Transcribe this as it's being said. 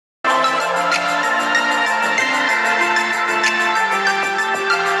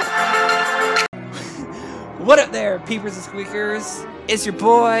there, peepers and squeakers. It's your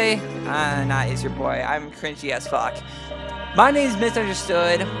boy. Not it's your boy. I'm cringy as fuck. My name is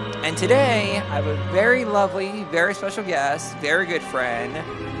Misunderstood, and today I have a very lovely, very special guest, very good friend,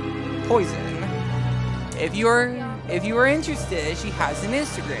 Poison. If you are interested, she has an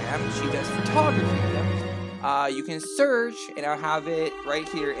Instagram. She does photography. You can search, and I'll have it right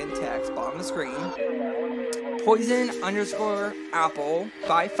here in text, bottom of the screen.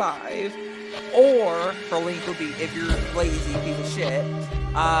 Poison_apple55. Or her link will be, if you're lazy piece of shit,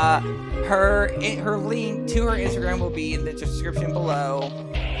 her link to her Instagram will be in the description below,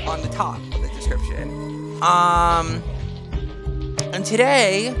 on the top of the description. And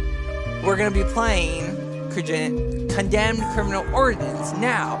today we're gonna be playing Condemned Criminal Origins.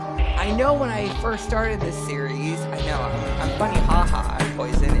 Now, I know when I first started this series, I know I'm funny, haha,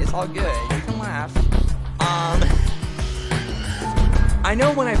 Poison. It's all good. You can laugh. I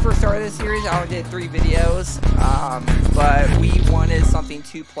know when I first started this series, I only did 3 videos, but we wanted something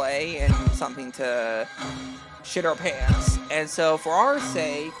to play and something to shit our pants. And so for our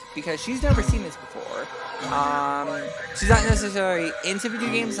sake, because she's never seen this before, she's not necessarily into video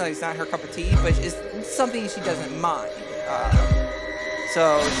games, so it's not her cup of tea, but it's something she doesn't mind.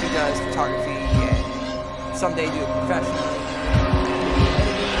 So she does photography and someday do it professionally.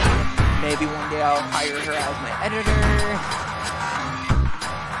 Maybe one day I'll hire her as my editor.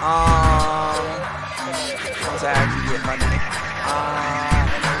 Once I actually get money,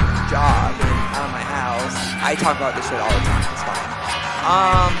 job out of my house. I talk about this shit all the time. It's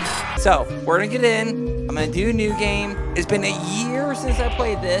fine. So we're gonna get in. I'm gonna do a new game. It's been a year since I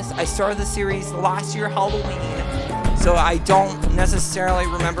played this. I started the series last year Halloween, so I don't necessarily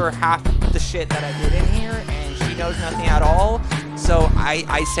remember half the shit that I did in here, and she knows nothing at all. So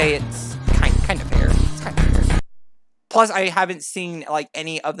I say it's kind of fair. It's kind of fair. Plus, I haven't seen, like,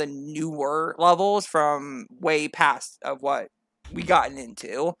 any of the newer levels from way past of what we gotten into.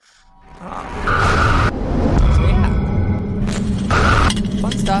 So, yeah.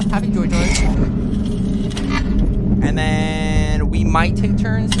 Fun stuff. Happy joy joys. And then we might take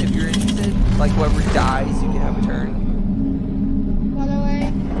turns if you're interested. Like, whoever dies, you can have a turn. By the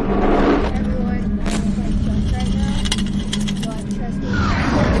way, everyone, I'm right now. But trust me,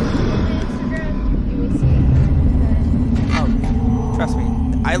 Instagram, you will see. Trust me,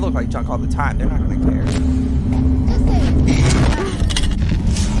 I look like junk all the time. They're not gonna care.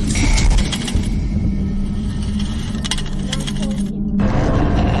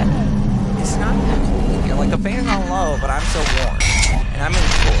 It's not that cool. Like, the fan's on low, but I'm so warm. And I'm in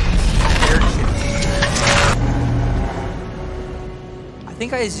shorts. Very shitty. I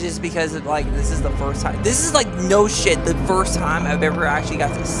think it's just because of, like, this is the first time. This is, like, no shit, the first time I've ever actually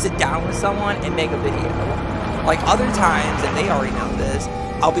got to sit down with someone and make a video. Like other times, and they already know this,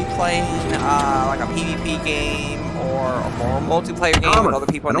 I'll be playing like a PvP game or a more multiplayer game with other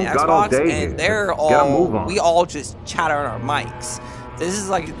people on the Xbox, and we all just chat on our mics. This is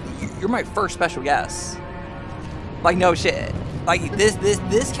like, you're my first special guest. Like, no shit. Like,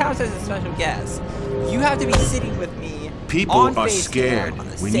 this counts as a special guest. You have to be sitting with me. People are scared.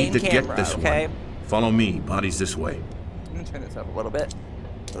 We need to get this way. Follow me. Bodies this way. I'm gonna turn this up a little bit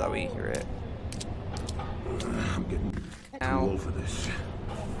so that we hear it. I'm getting too old for this.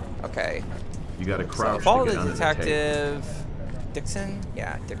 Okay. You got to crouch. So follow the detective. Dixon?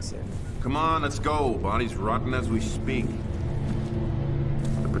 Yeah, Dixon. Come on, let's go. Body's rotting as we speak.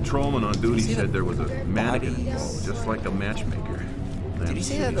 The patrolman on duty said there was a mannequin, just like a matchmaker. Did he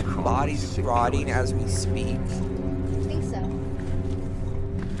say that the body's rotting as we speak? I think so.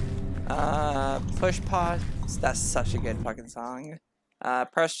 Push pause. That's such a good fucking song.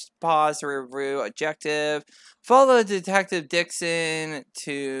 Press pause to review objective. Follow Detective Dixon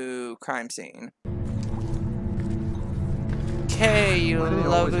to crime scene. Okay, you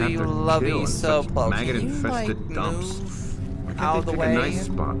lovey, so close. Maggot-infested dumps. Out of the way. A nice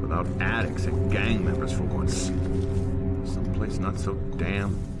spot without addicts and gang members for once. Someplace not so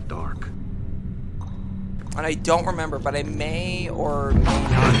damn dark. And I don't remember, but I may or may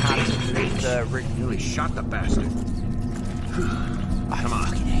not have to use the Really shot the bastard. Come on. I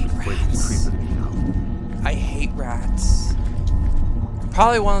fucking hate rats. I hate rats.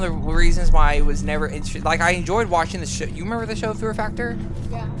 Probably one of the reasons why I was never interested. Like, I enjoyed watching the show. You remember the show Fear Factor?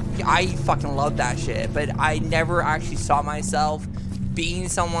 Yeah. I fucking love that shit, but I never actually saw myself being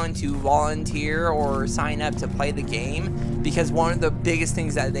someone to volunteer or sign up to play the game, because one of the biggest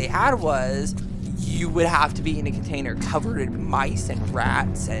things that they had was you would have to be in a container covered in mice and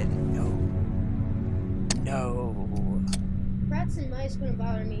rats, and no. Rats and mice wouldn't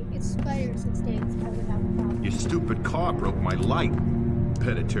bother me. It's spiders and snakes I would have a problem. Your stupid car broke my light.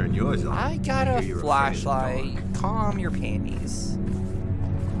 Better turn yours on. I got a You're flashlight. Calm your panties.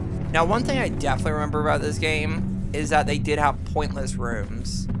 Now, one thing I definitely remember about this game is that they did have pointless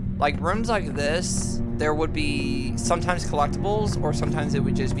rooms. Like, rooms like this, there would be sometimes collectibles, or sometimes it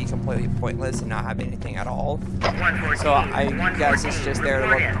would just be completely pointless and not have anything at all. So I guess it's just there to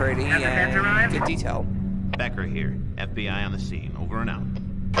look pretty and good detail. Becker here. FBI on the scene. Over and out.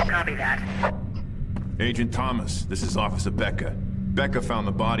 Copy that. Agent Thomas, this is Officer Becker. Becker found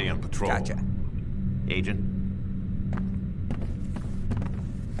the body on patrol. Gotcha. Agent?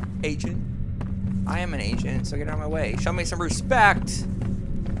 Agent? I am an agent, so get out of my way. Show me some respect.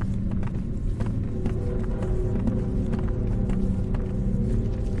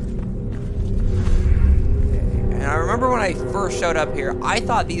 And I remember when I first showed up here, I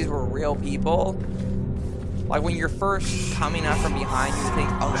thought these were real people. Like when you're first coming up from behind, you think,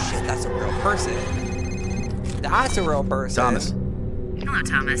 oh shit, that's a real person. That's a real person. Thomas. Hello,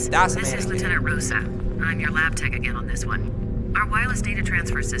 Thomas. That's this is amazing. Lieutenant Rosa. I'm your lab tech again on this one. Our wireless data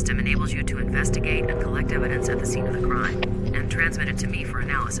transfer system enables you to investigate and collect evidence at the scene of the crime, and transmit it to me for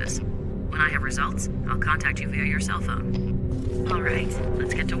analysis. When I have results, I'll contact you via your cell phone. All right,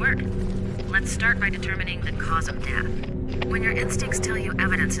 let's get to work. Let's start by determining the cause of death. When your instincts tell you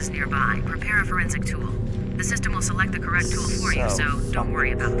evidence is nearby, prepare a forensic tool. The system will select the correct tool for you, so don't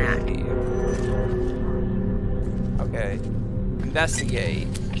worry about that. Okay. Investigate.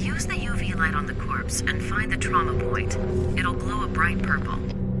 Use the UV light on the corpse and find the trauma point. It'll glow a bright purple.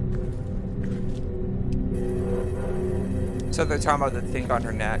 So they're talking about the thing on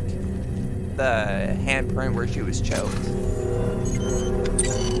her neck. The handprint where she was choked.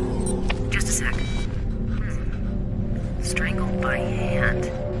 Just a sec. Strangled by hand.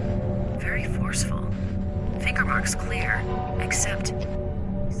 Very forceful. Finger marks clear, except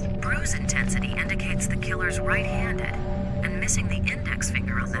bruise intensity indicates the killer's right-handed, and missing the index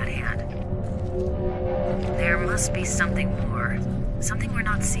finger on that hand. There must be something more. Something we're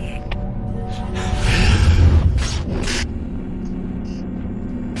not seeing.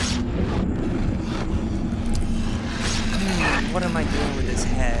 What am I doing with his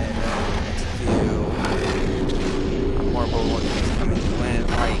head? I'm horrible when he's coming to win.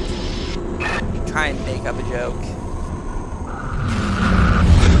 Like, try and make up a joke.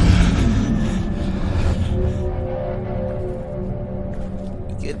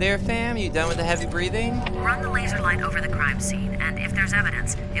 You good there, fam? You done with the heavy breathing? Run the laser light over the crime scene, and if there's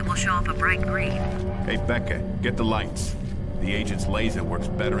evidence, it will show up a bright green. Hey, Becker, get the lights. The agent's laser works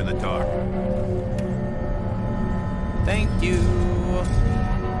better in the dark. Thank you.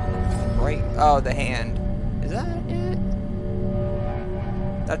 Bright. Oh, the hand. Is that it?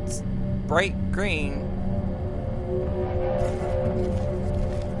 That's bright green.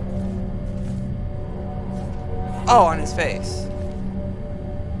 Oh, on his face.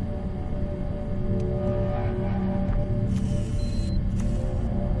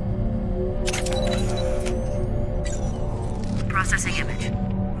 Processing image.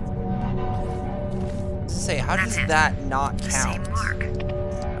 Say, how That's does it. that not The count? same mark.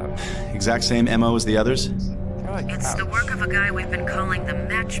 Exact same MO as the others? How do I It's the crouch? work of a guy we've been calling the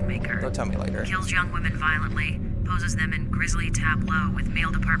matchmaker. Don't tell me later. Kills young women violently, poses them in grisly tableau with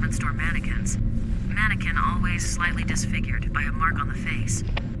male department store mannequins. Mannequin always slightly disfigured by a mark on the face.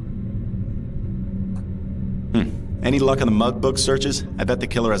 Any luck on the mug book searches? I bet the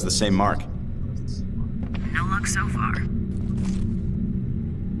killer has the same mark. No luck so far.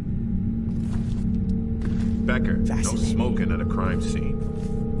 Becker, no Fascinating. smoking at a crime scene.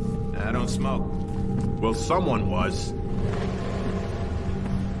 I don't smoke. Well, someone was.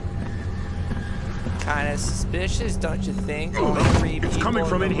 Kind of suspicious, don't you think? Oh, Only no. 3 It's people coming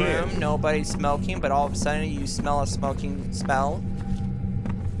from in in the here. room, nobody's smoking, but all of a sudden you smell a smoking smell.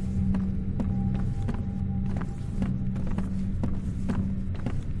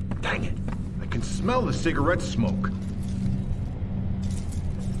 Dang it. I can smell the cigarette smoke.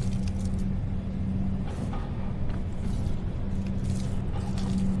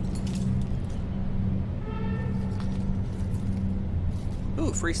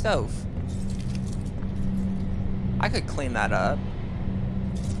 Ooh, free stove. I could clean that up.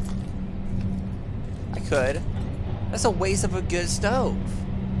 I could. That's a waste of a good stove.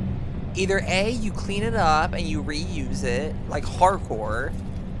 Either A, you clean it up and you reuse it, like hardcore,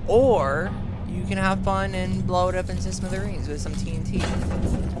 or you can have fun and blow it up into smithereens with some TNT.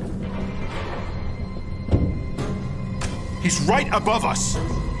 He's right above us.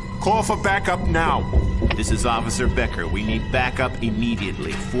 Call for backup now. This is Officer Becker. We need backup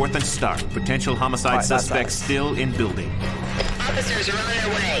immediately. 4th and Stark. Potential homicide Alright, that's suspect nice. still in building. Officers are on their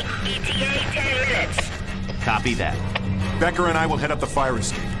way. ETA 10 minutes. Copy that. Becker and I will head up the fire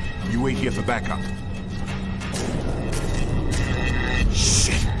escape. You wait here for backup.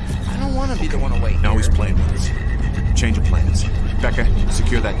 Shit. I don't want to be the one to wait. Now he's playing with us. Change of plans. Becker,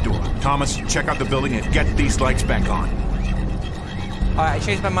 secure that door. Thomas, check out the building and get these lights back on. Alright, I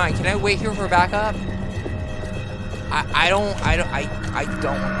changed my mind. Can I wait here for backup? I don't want to be the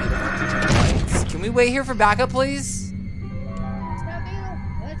one to turn the lights. Can we wait here for backup, please?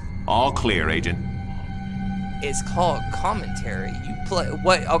 All clear, Agent. It's called commentary. You play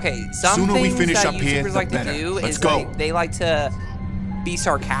what? Okay, some Sooner we things finish that up here, YouTubers the like better. to do Let's is go. they like to be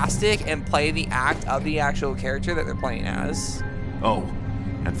sarcastic and play the act of the actual character that they're playing as. Oh,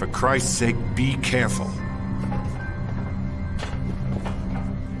 and for Christ's sake, be careful.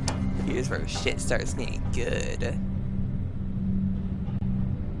 Here's where shit starts getting good.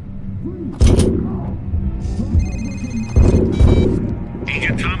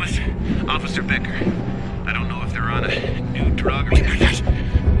 Agent Thomas, Officer Becker. I don't know if they're on a new drug or...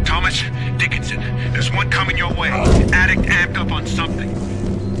 Thomas, Dickinson, there's one coming your way. Addict amped up on something.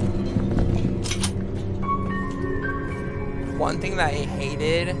 One thing that I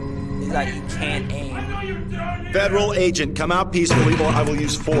hated is that you can't aim. Federal agent, come out peacefully or I will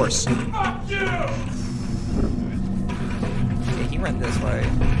use force. Yeah, he ran this way.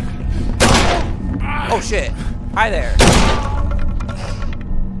 Oh shit! Hi there.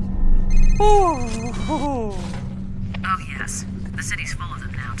 Oh yes, the city's full of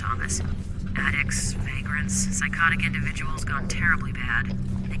them now, Thomas. Addicts, vagrants, psychotic individuals gone terribly bad.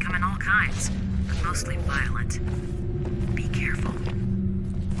 They come in all kinds, but mostly violent. Be careful.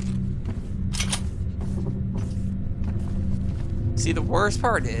 See, the worst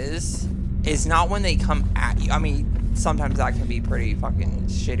part is not when they come at you. I mean, sometimes that can be pretty fucking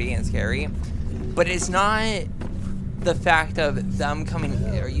shitty and scary, but it's not the fact of them coming.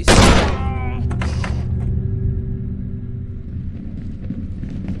 Are you?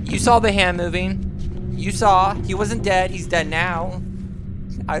 You saw the hand moving. You saw. He wasn't dead. He's dead now.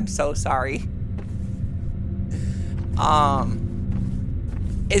 I'm so sorry.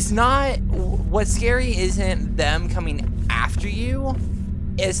 It's not. What's scary isn't them coming after you.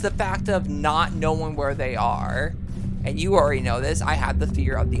 It's the fact of not knowing where they are. And you already know this. I have the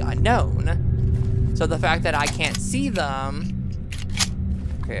fear of the unknown. So the fact that I can't see them.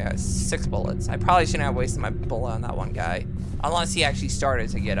 Okay, I have 6 bullets. I probably shouldn't have wasted my bullet on that one guy. Unless he actually started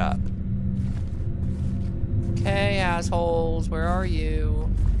to get up. Okay, assholes, where are you?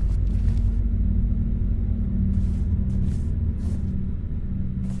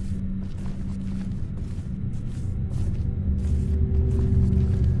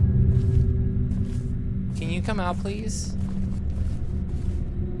 Can you come out, please?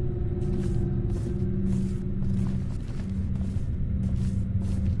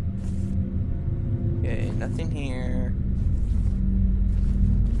 Okay, nothing here.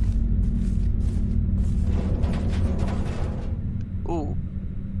 Ooh.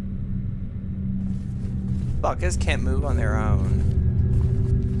 Buckets can't move on their own.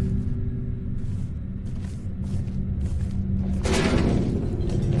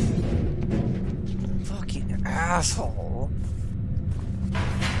 Fucking asshole.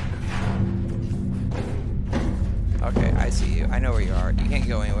 Okay, I see you. I know where you are. You can't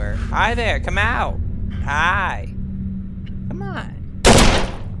go anywhere. Hi there, come out. Hi. Come on.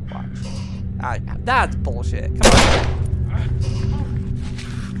 Watch. That's bullshit. Come on.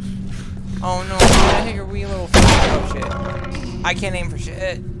 Oh no, I hit your wee little feet. Oh shit. I can't aim for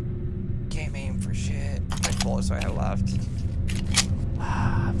shit. Can't aim for shit. How much bullets do I have left?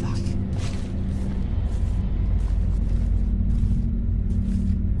 Ah, fuck.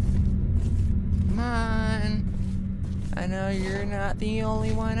 Come on. I know you're not the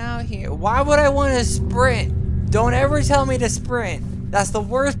only one out here. Why would I want to sprint? Don't ever tell me to sprint. That's the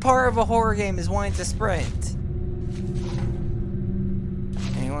worst part of a horror game is wanting to sprint.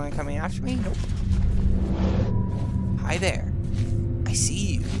 Anyone coming after me? Nope. Hi there. I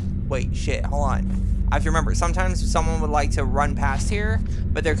see you. Wait, shit, hold on. I have to remember, sometimes someone would like to run past here,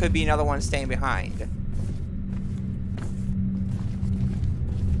 but there could be another one staying behind.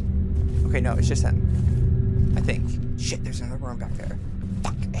 Okay, no, it's just him. I think. Shit, there's another room back there.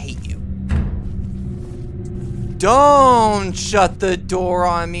 Fuck, I hate you. Don't shut the door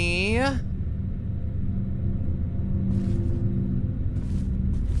on me.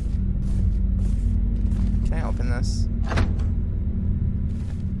 Can I open this?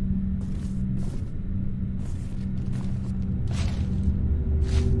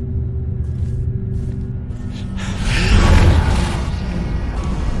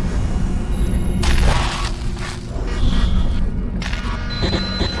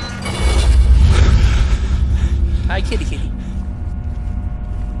 Hi, kitty kitty.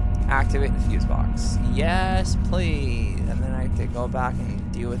 Activate the fuse box. Yes, please. And then I have to go back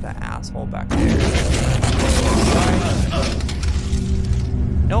and deal with that asshole back there.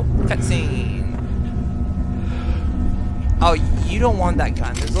 Nope, cutscene. Oh, you don't want that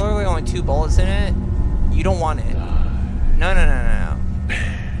gun. There's literally only 2 bullets in it. You don't want it. No, no, no, no, no.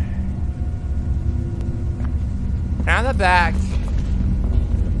 Can I have that back?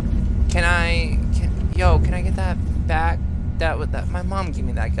 Can I get that back? My mom gave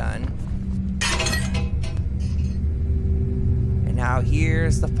me that gun. And now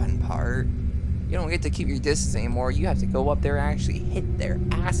here's the fun part. You don't get to keep your distance anymore. You have to go up there and actually hit their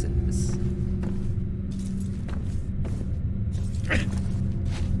asses.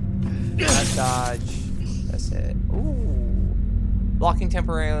 That's dodge. That's it. Ooh. Blocking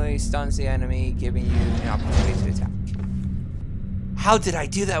temporarily stuns the enemy, giving you an opportunity to attack. How did I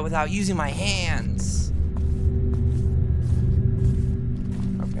do that without using my hands?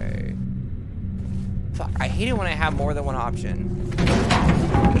 Okay. Fuck, I hate it when I have more than one option.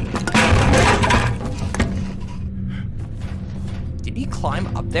 Did he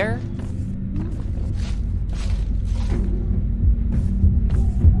climb up there?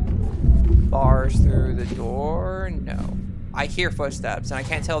 Bars through the door? No. I hear footsteps, and I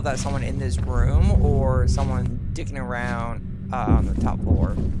can't tell if that's someone in this room or someone dicking around on the top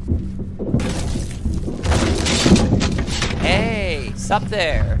floor. Hey, sup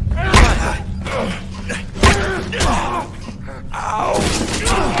there? Ow!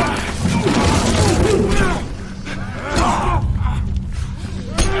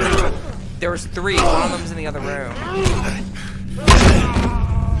 There was 3. One of them's in the other room.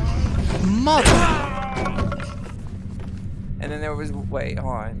 Mother! And then there was, wait,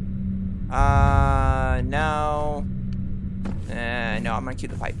 hold on. No. No, I'm gonna keep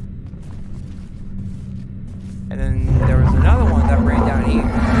the pipe. And then there was another one that ran down here.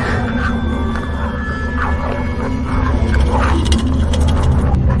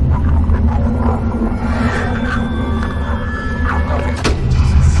 Okay.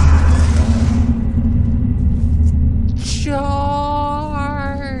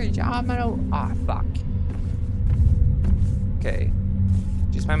 Charge! I'm gonna, fuck. Okay.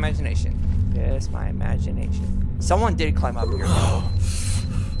 Just my imagination. Just my imagination. Someone did climb up here.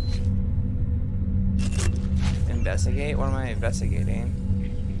 Investigate? What am I investigating?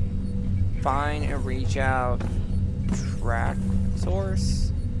 Find and reach out. Track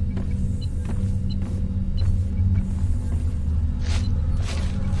source?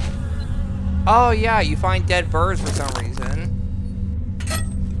 Oh yeah, you find dead birds for some reason.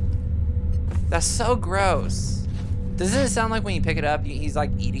 That's so gross. Doesn't it sound like when you pick it up, he's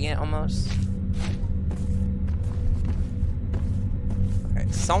like eating it almost? Okay,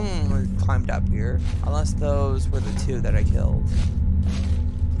 someone climbed up here. Unless those were the 2 that I killed.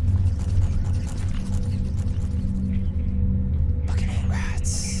 Fucking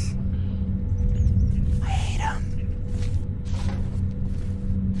rats. I hate them.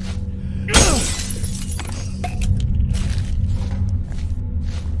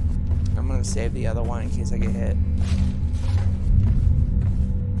 I'm gonna save the other one in case I get hit.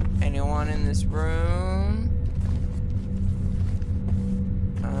 Anyone in this room?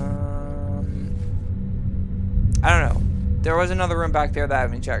 I don't know. There was another room back there that I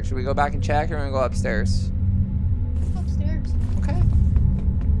haven't checked. Should we go back and check, or are we gonna go upstairs? Upstairs. Okay.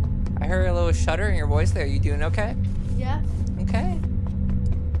 I heard a little shudder in your voice there. You doing okay? Yeah. Okay.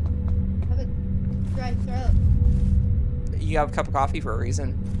 I have a dry throat. You have a cup of coffee for a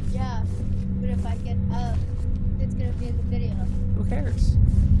reason. Yeah. But if I get up, it's gonna be in the video. Who cares?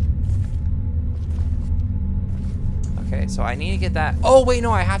 Okay, so I need to get that. Oh wait,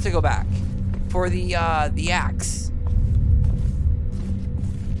 no, I have to go back for the axe.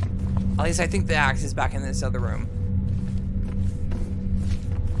 At least I think the axe is back in this other room.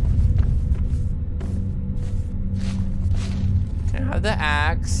 Can I have the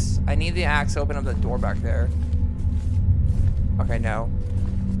axe? I need the axe to open up the door back there. Okay, no.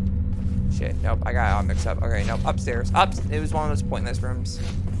 Shit, nope, I got it all mixed up. Okay, nope, upstairs. It was one of those pointless rooms.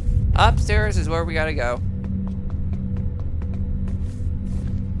 Upstairs is where we gotta go.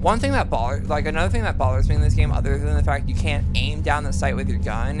 One thing that bothers, like another thing that bothers me in this game, other than the fact you can't aim down the sight with your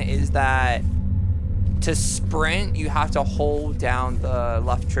gun, is that to sprint, you have to hold down the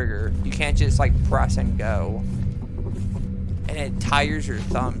left trigger. You can't just like press and go. And it tires your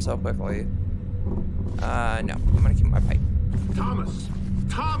thumb so quickly. No, I'm gonna keep my pipe.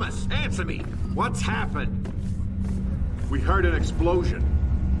 Thomas, answer me. What's happened? We heard an explosion.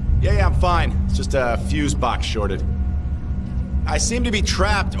 Yeah, I'm fine. It's just a fuse box shorted. I seem to be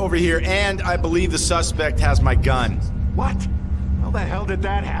trapped over here, and I believe the suspect has my gun. What? How the hell did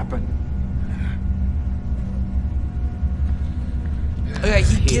that happen? Okay,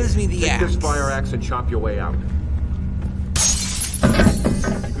 he gives me the Take axe. this fire axe and chop your way out. You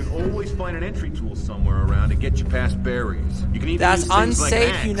can always find an entry tool somewhere around to get you past barriers. You can even That's use things like an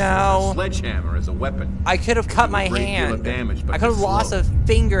unsafe, axe you or know. a sledgehammer as a weapon. I could have cut my Do a great deal of hand. damage, but I could have it's lost slow. a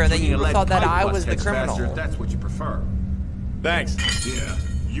finger, and then Swinging you a would have lead thought that pipe I bust was the heads faster criminal. if that's what you prefer. Thanks. Yeah,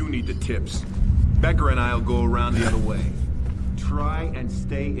 you need the tips. Becker and I'll go around the other way. Try and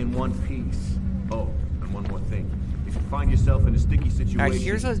stay in one piece. Oh, and one more thing. If you find yourself in a sticky situation, Alright,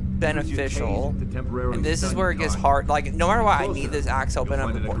 here's what's use your beneficial. taser to temporarily And this is stun where it your gets target. hard. Like, no matter what, I Closer, need this axe open you'll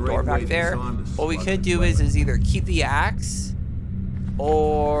up find the it a great door way back to there. disarm this What we could sluggish do weapon. is either keep the axe,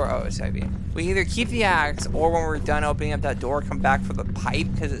 or... Oh, it's heavy. We either keep the axe, or when we're done opening up that door, come back for the pipe,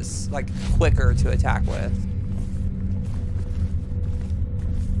 because it's, like, quicker to attack with.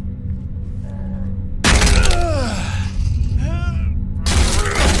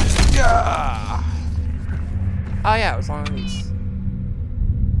 Oh yeah, it was one of these.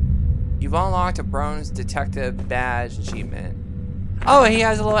 You've unlocked a bronze detective badge achievement. Oh, and he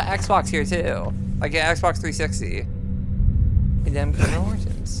has a little Xbox here too. Like an Xbox 360. Condemned criminal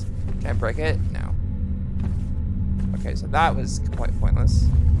origins. Can I break it? No. Okay, so that was quite pointless.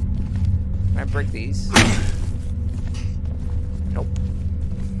 Can I break these? Nope.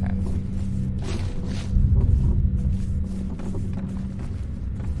 Okay.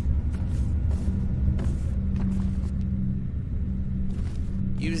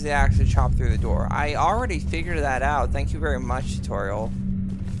 Use the axe to chop through the door. I already figured that out. Thank you very much, tutorial.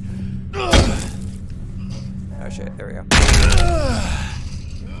 Oh shit, there we go.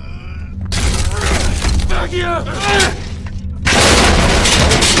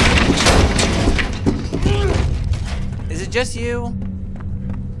 Is it just you?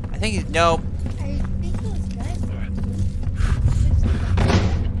 I think it's nope. I think those guys are.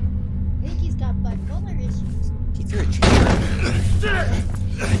 I think he's got bipolar issues. He threw a chair.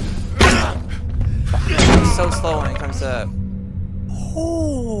 He's so slow when it comes to.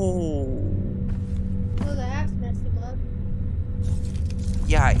 Oh. Oh, the axe messed him up.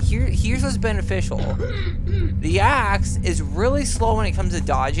 Yeah, here's what's beneficial. The axe is really slow when it comes to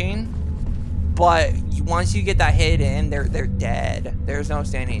dodging, but once you get that hit in, they're dead. There's no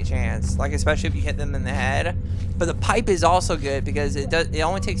standing a chance. Like especially if you hit them in the head. But the pipe is also good because it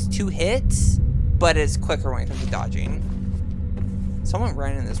only takes 2 hits, but it's quicker when it comes to dodging. Someone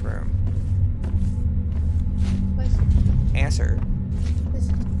ran in this room. Question. Answer. This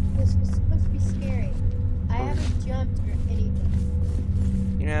was supposed to be scary. I haven't jumped or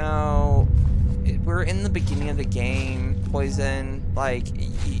anything. You know, we're in the beginning of the game, Poison. Like,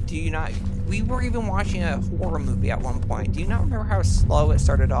 do you not... We were even watching a horror movie at one point. Do you not remember how slow it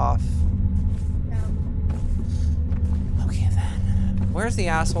started off? No. Okay, then. Where's the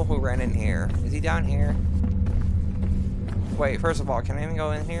asshole who ran in here? Is he down here? Wait, first of all, can I even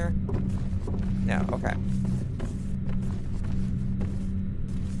go in here? No, okay.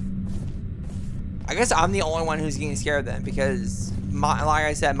 I guess I'm the only one who's getting scared then, because, like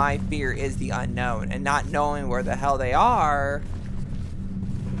I said, my fear is the unknown, and not knowing where the hell they are,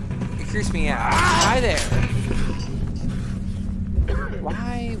 it creeps me out. Hi there.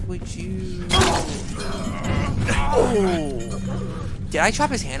 Why would you... Oh! Did I chop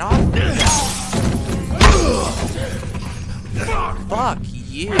his hand off? Fuck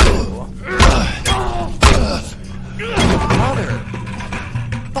you.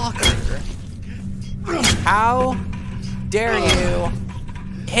 Motherfucker. How dare you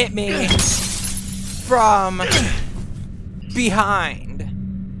hit me from behind?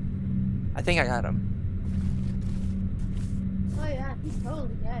 I think I got him. Oh yeah, he's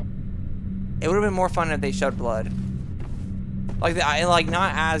totally dead. It would have been more fun if they showed blood. Like, like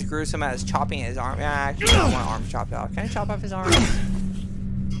not as gruesome as chopping his arm. Yeah, actually, I don't want arms chopped off. Can I chop off his arms?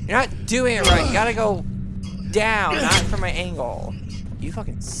 You're not doing it right. You gotta go down, not from my angle. You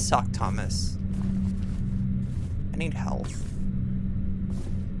fucking suck, Thomas. I need health.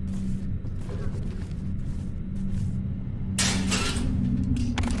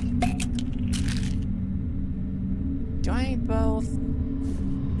 Do I need both?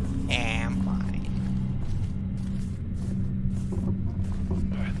 Yeah, I'm fine.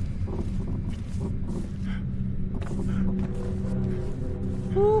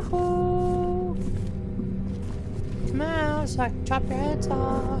 Woohoo! Come out so I can chop your heads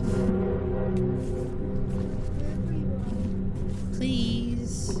off.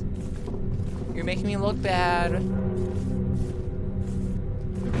 Please. You're making me look bad.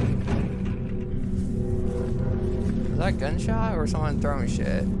 that a gunshot or someone throwing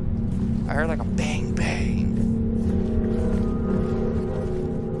shit? I heard like a bang bang.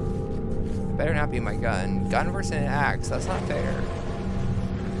 It better not be my gun. Gun versus an axe, that's not fair.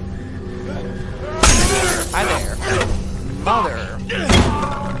 Hi there. Mother.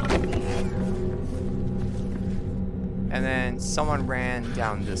 And then someone ran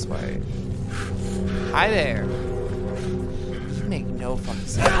down this way. Hi there. You make no fucking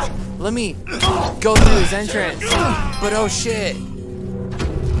sense. Let me go through this entrance. But oh shit.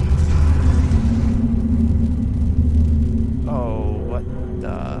 Oh, what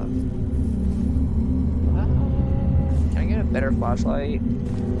the? Can I get a better flashlight?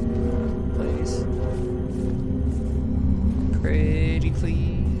 Please. Pretty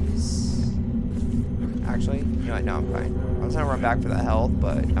please. Actually, you know what? No, I'm fine. I was gonna run back for the health,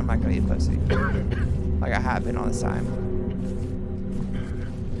 but I'm not gonna eat pussy. Like I have been all this time.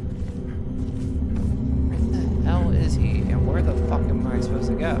 Where the hell is he? And where the fuck am I supposed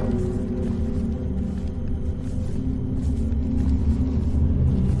to go?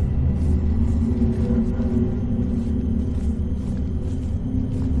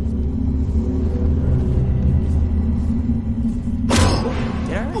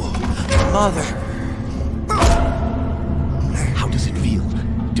 Did I? Mother. How does it feel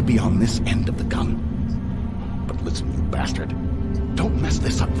to be on this end of the gun? But listen, you bastard. Don't mess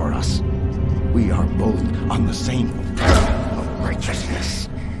this up for us. We are both on the same path of righteousness.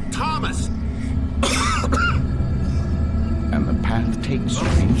 Thomas! And the path takes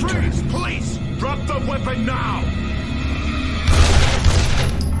strange turns. Please! Drop the weapon now!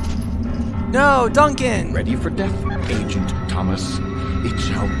 No, Duncan! Ready for death, Agent Thomas. It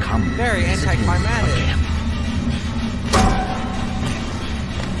shall come. Very anticlimactic.